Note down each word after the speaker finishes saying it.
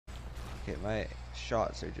Okay, my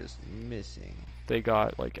shots are just missing. They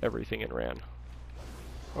got like everything and ran.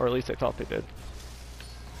 Or at least I thought they did.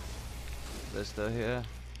 They're still here?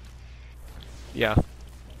 Yeah.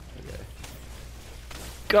 Okay.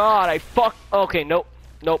 God, I fuck. Okay, nope.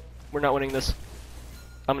 Nope. We're not winning this.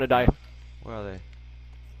 I'm gonna die. Where are they?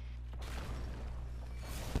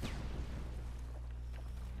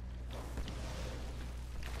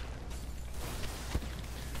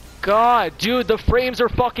 God, dude, the frames are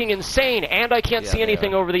fucking insane, and I can't see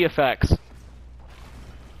anything over the effects.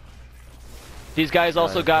 These guys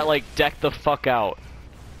also got, like, decked the fuck out.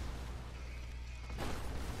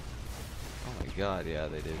 Oh my god, yeah,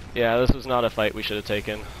 they did. Yeah, this was not a fight we should have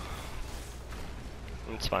taken.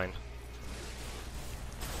 It's fine.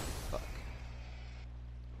 Fuck.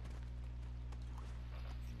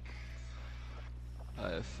 I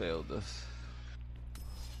have failed this.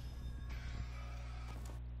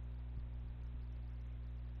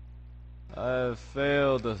 I have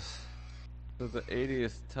failed this for the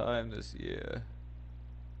 80th time this year.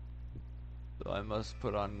 So I must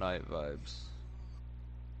put on night vibes.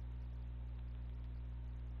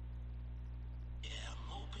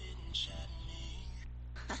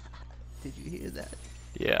 Did you hear that?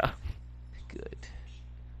 Yeah. Good.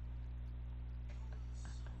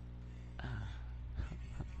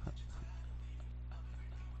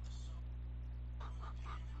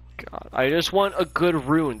 God, I just want a good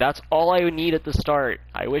rune. That's all I need at the start.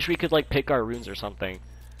 I wish we could, like, pick our runes or something.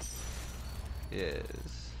 Yes.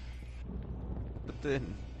 But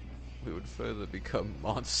then we would further become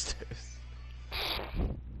monsters.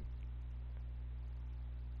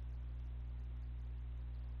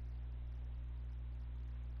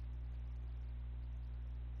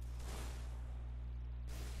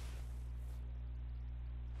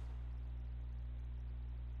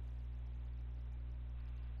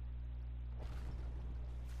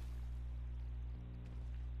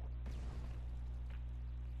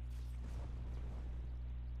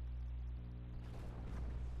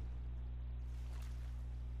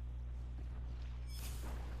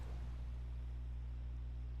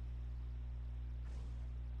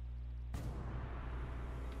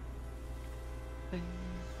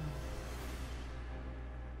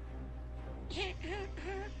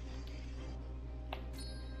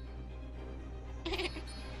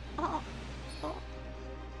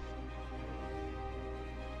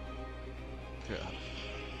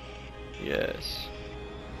 Yes.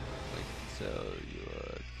 I can tell you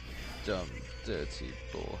are a dumb, dirty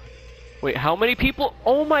boy. Wait, how many people?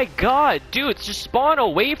 Oh my god, dude, just spawn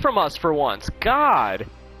away from us for once. God.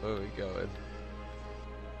 Where are we going?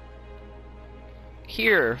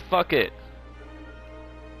 Here, fuck it.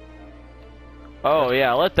 Oh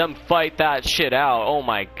yeah, let them fight that shit out. Oh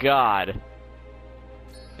my god.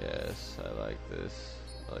 Yes, I like this.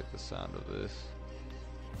 I like the sound of this.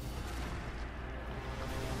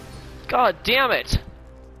 God damn it.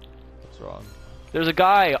 What's wrong? There's a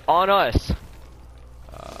guy on us.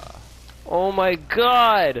 Oh my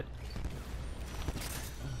god.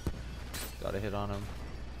 Got a hit on him.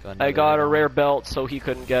 I got a rare belt so he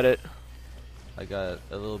couldn't get it. I got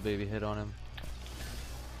a little baby hit on him.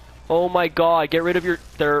 Oh my god, get rid of your...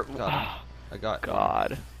 There. I got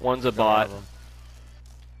God. One's a got bot.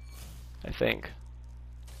 I think.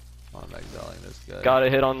 I'm exiling this guy. Got a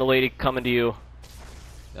hit on the lady coming to you.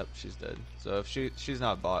 Yep, she's dead. So if she's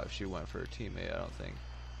not bot, if she went for her teammate, I don't think.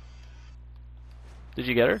 Did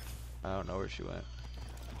you get her? I don't know where she went.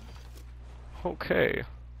 Okay.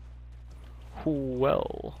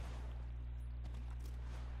 Well.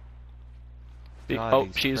 God, Oh,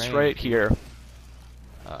 she's right here.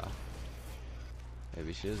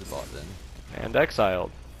 Maybe she is a bot then. And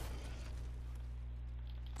exiled.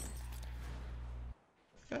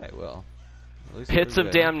 Okay, well. At least Pits we're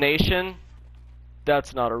of good. Damnation?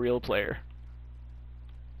 That's not a real player.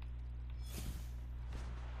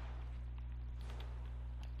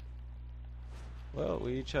 Well,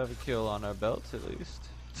 we each have a kill on our belts at least.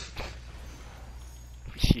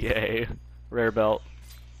 Yay. Rare belt.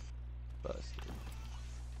 Busted.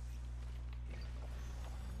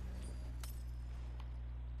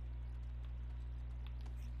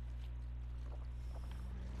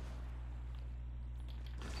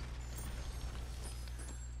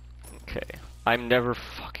 Okay. I'm never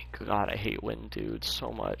fucking... God, I hate wind, dude,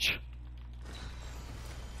 so much.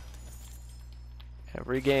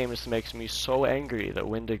 Every game just makes me so angry that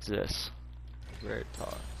wind exists. Rare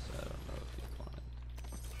toss. I don't know if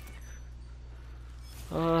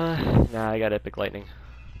you want it. Nah, I got Epic Lightning.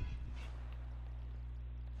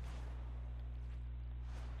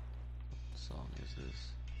 What song is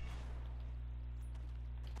this?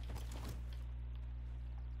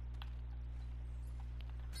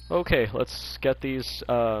 Okay, let's get these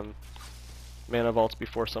mana vaults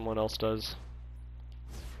before someone else does.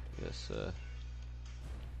 Yes,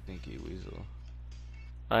 Pinky Weasel.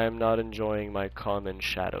 I am not enjoying my common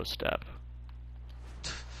shadow step.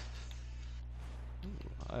 Ooh,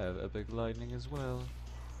 I have epic lightning as well.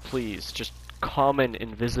 Please, just common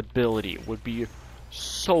invisibility would be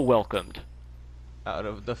so welcomed. Out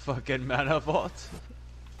of the fucking mana vault.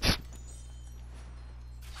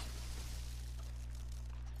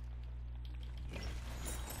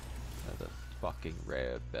 That's a fucking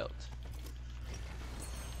rare belt.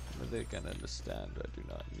 They can understand I do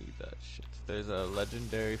not need that shit. There's a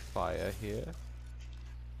legendary fire here.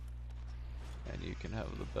 And you can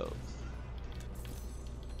have the belt.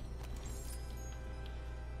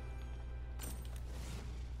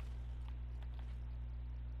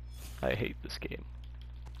 I hate this game.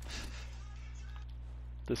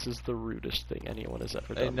 This is the rudest thing anyone has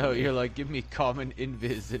ever done. I know, to me. you're like, give me common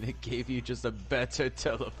invis and it gave you just a better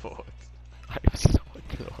teleport. I'm so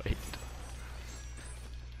annoyed.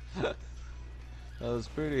 That was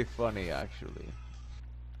pretty funny, actually.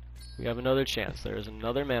 We have another chance. There is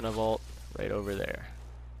another mana vault right over there.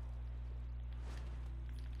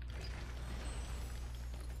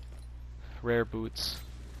 Rare boots.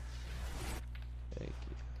 Thank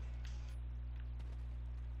you.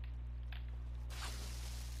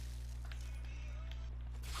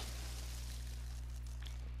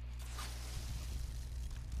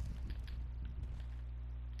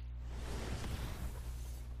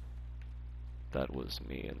 That was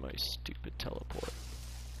me and my stupid teleport.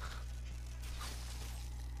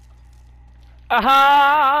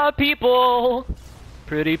 Aha! People!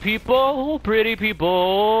 Pretty people! Pretty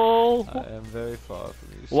people! I am very far from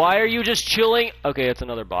you. Why sir. are you just chilling? Okay, it's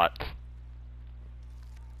another bot.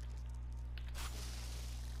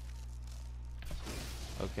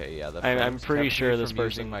 Okay, yeah, the I'm frames pretty kept sure me this from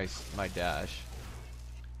person- using my dash.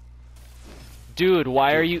 Dude,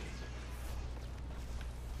 why are you...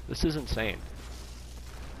 This is insane.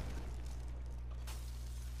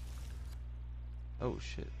 Oh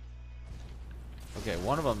shit. Okay,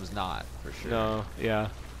 one of them is not for sure. No, yeah.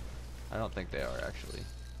 I don't think they are actually.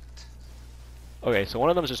 Okay, so one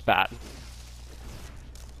of them is just bad. Yes,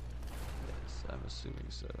 I'm assuming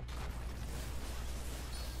so.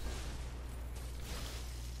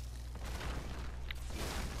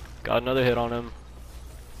 Got another hit on him.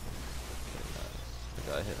 Okay, nice.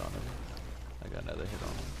 I got a hit on him. I got another hit on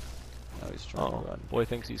him. Now he's trying to Oh, run. boy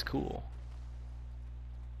thinks he's cool.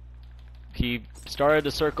 He started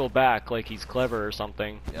to circle back like he's clever or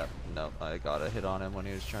something. Yep, no, I got a hit on him when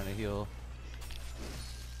he was trying to heal.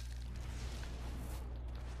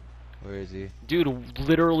 Where is he? Dude,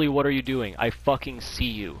 literally, what are you doing? I fucking see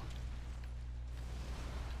you.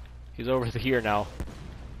 He's over here now.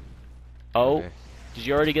 Oh, Okay. did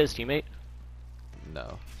you already get his teammate?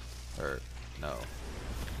 No. Or, no.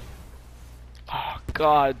 Oh,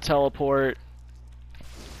 God, teleport.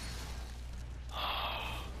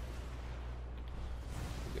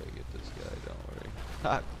 We gotta get this guy, don't worry.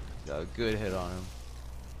 Ha! Got a good hit on him.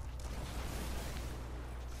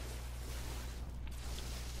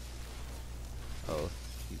 Oh,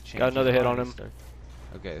 he changed Got another his hit on mind him. and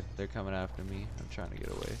Okay, they're coming after me. I'm trying to get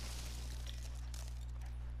away.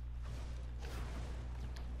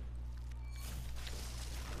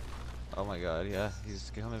 Oh my god, yeah,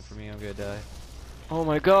 he's coming for me. I'm gonna die. Oh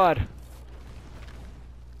my God.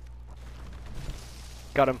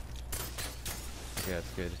 Got him. Okay, that's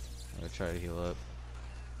good. I'm gonna try to heal up.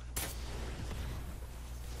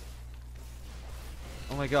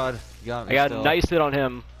 Oh my god, you got me I got still. a nice hit on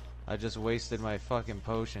him. I just wasted my fucking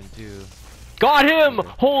potion too. Got him! Okay.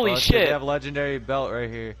 Holy Busted, shit! They have legendary belt right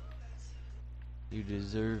here. You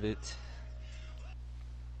deserve it.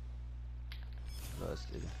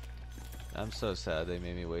 Busted. I'm so sad they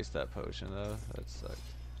made me waste that potion though. That sucked.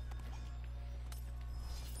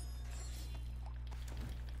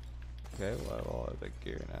 Okay, well I have all epic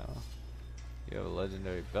gear now. You have a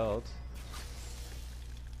legendary belt.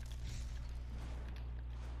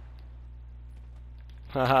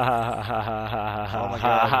 Oh my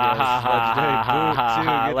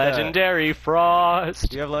God, Legendary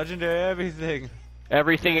Frost! You have legendary everything.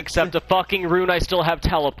 Everything except a fucking rune, I still have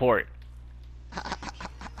teleport.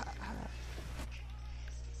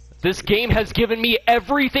 This game has given me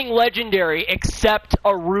everything legendary except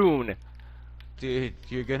a rune. Dude,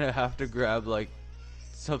 you're gonna have to grab like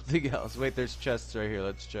something else. Wait, there's chests right here.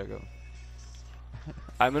 Let's check them.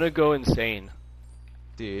 I'm gonna go insane.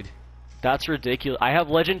 Dude. That's ridiculous. I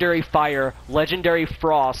have legendary fire, legendary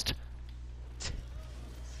frost,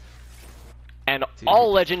 and Dude.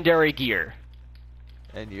 all legendary gear.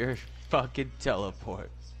 And your fucking teleport.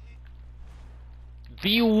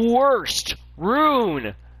 The worst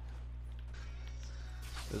rune.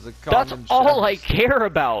 There's a That's common all I shadow care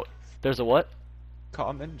about. There's a what?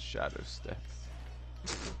 Common shadow step.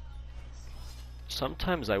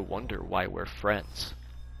 Sometimes I wonder why we're friends.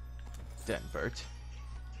 Denbert.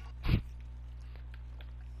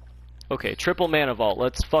 Okay, triple mana vault.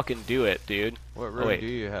 Let's fucking do it, dude. What Oh, rune wait. do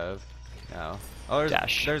you have now? Oh, there's,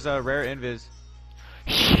 Dash. there's a rare invis.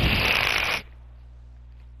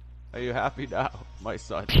 Are you happy now, my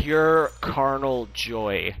son? Pure carnal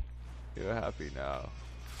joy. You're happy now.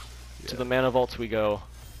 To the mana vaults we go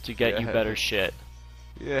to get you Yeah. better shit.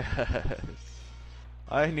 Yes.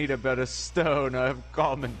 I need a better stone. I have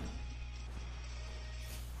common.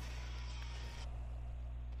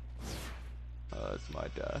 Oh, that's my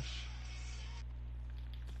dash.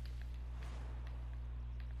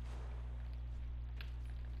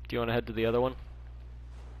 Do you want to head to the other one?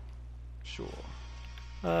 Sure.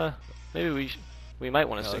 Maybe we might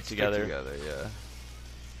want to No, stick let's together. Yeah.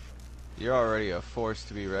 You're already a force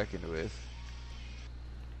to be reckoned with.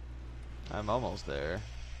 I'm almost there.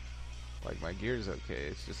 Like, my gear's okay,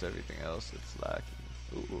 it's just everything else that's lacking.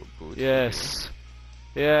 Ooh, boots. Yes.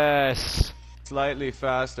 Yes. Slightly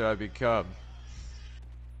faster I become.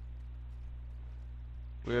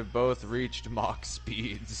 We have both reached Mach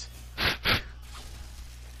speeds.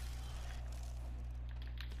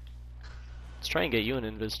 Let's try and get you an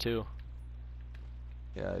invis too.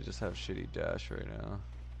 Yeah, I just have shitty dash right now.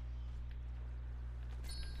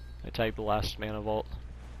 I type the last mana vault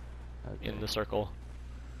Okay. in the circle.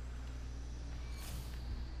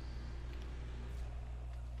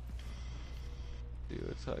 See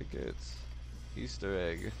what I get. Easter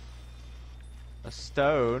egg. A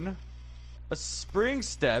stone. A spring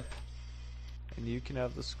step. And you can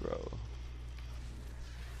have the scroll.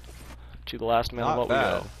 To the last mana Not vault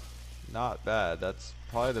bad. we go. Not bad. That's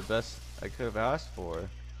probably the best I could have asked for.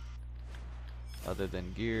 Other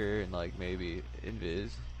than gear and like maybe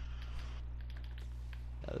invis.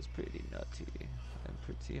 That was pretty nutty. And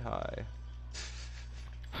pretty high.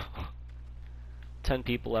 10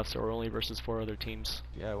 people left, so we're only versus 4 other teams.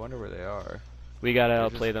 Yeah, I wonder where they are. We gotta They're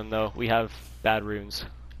outplay just- them though. We have bad runes.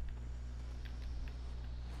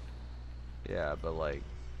 Yeah, but like,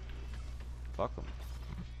 fuck them.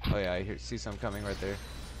 Oh yeah, I see some coming right there.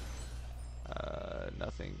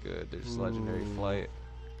 Nothing good. There's legendary Ooh. flight.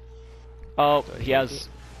 Oh, Do I he take has. it?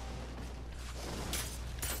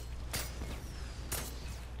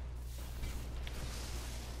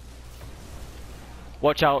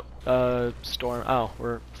 Watch out, Storm. Oh,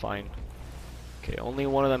 we're fine. Okay, only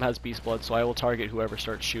one of them has Beast Blood, so I will target whoever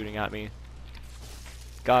starts shooting at me.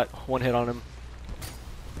 Got one hit on him.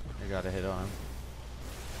 I got a hit on him.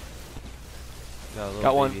 Got a little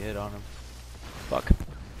Got one. baby hit on him. Fuck.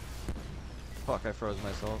 Fuck, I froze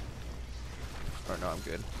myself. Or no, I'm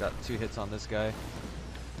good. Got 2 hits on this guy.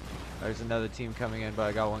 There's another team coming in, but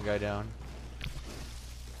I got one guy down.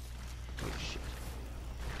 Oh shit.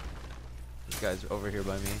 This guy's over here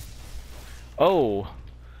by me. Oh,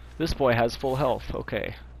 this boy has full health.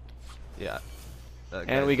 Okay. Yeah. That And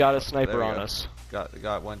guy's- we got a there sniper we on go. us.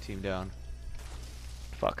 Got one team down.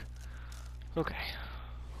 Fuck. Okay.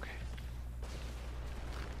 Okay.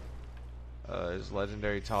 There's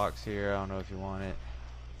legendary talks here. I don't know if you want it.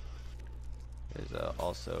 There's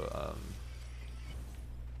also oh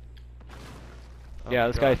Yeah, my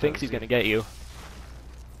this God, guy that thinks was he's you. gonna get you.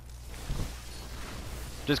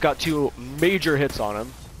 Just got 2 major hits on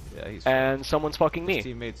him, Yeah, he's and someone's fucking his me.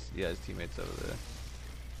 teammates. Yeah, his teammates over there.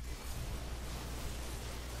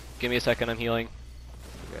 Give me a second, I'm healing.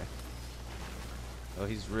 Okay. Oh,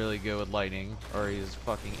 he's really good with lightning, or he's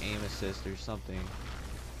fucking aim assist or something.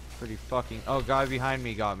 Pretty fucking. Oh, guy behind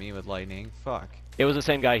me got me with lightning. Fuck. It was the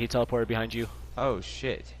same guy, he teleported behind you. Oh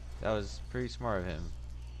shit. That was pretty smart of him.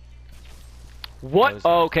 What? was-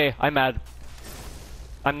 Oh, okay, I'm mad.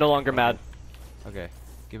 I'm no longer mad. Okay.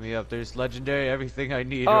 Give me up. There's legendary everything I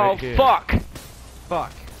need Oh, right here. fuck!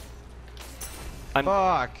 Fuck. I'm-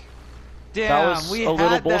 Fuck. Damn, That was we a little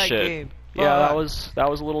had that bullshit. game. Yeah, that Fuck.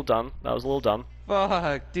 was a little dumb. That was a little dumb.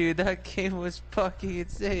 Fuck, dude, that game was fucking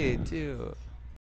insane too.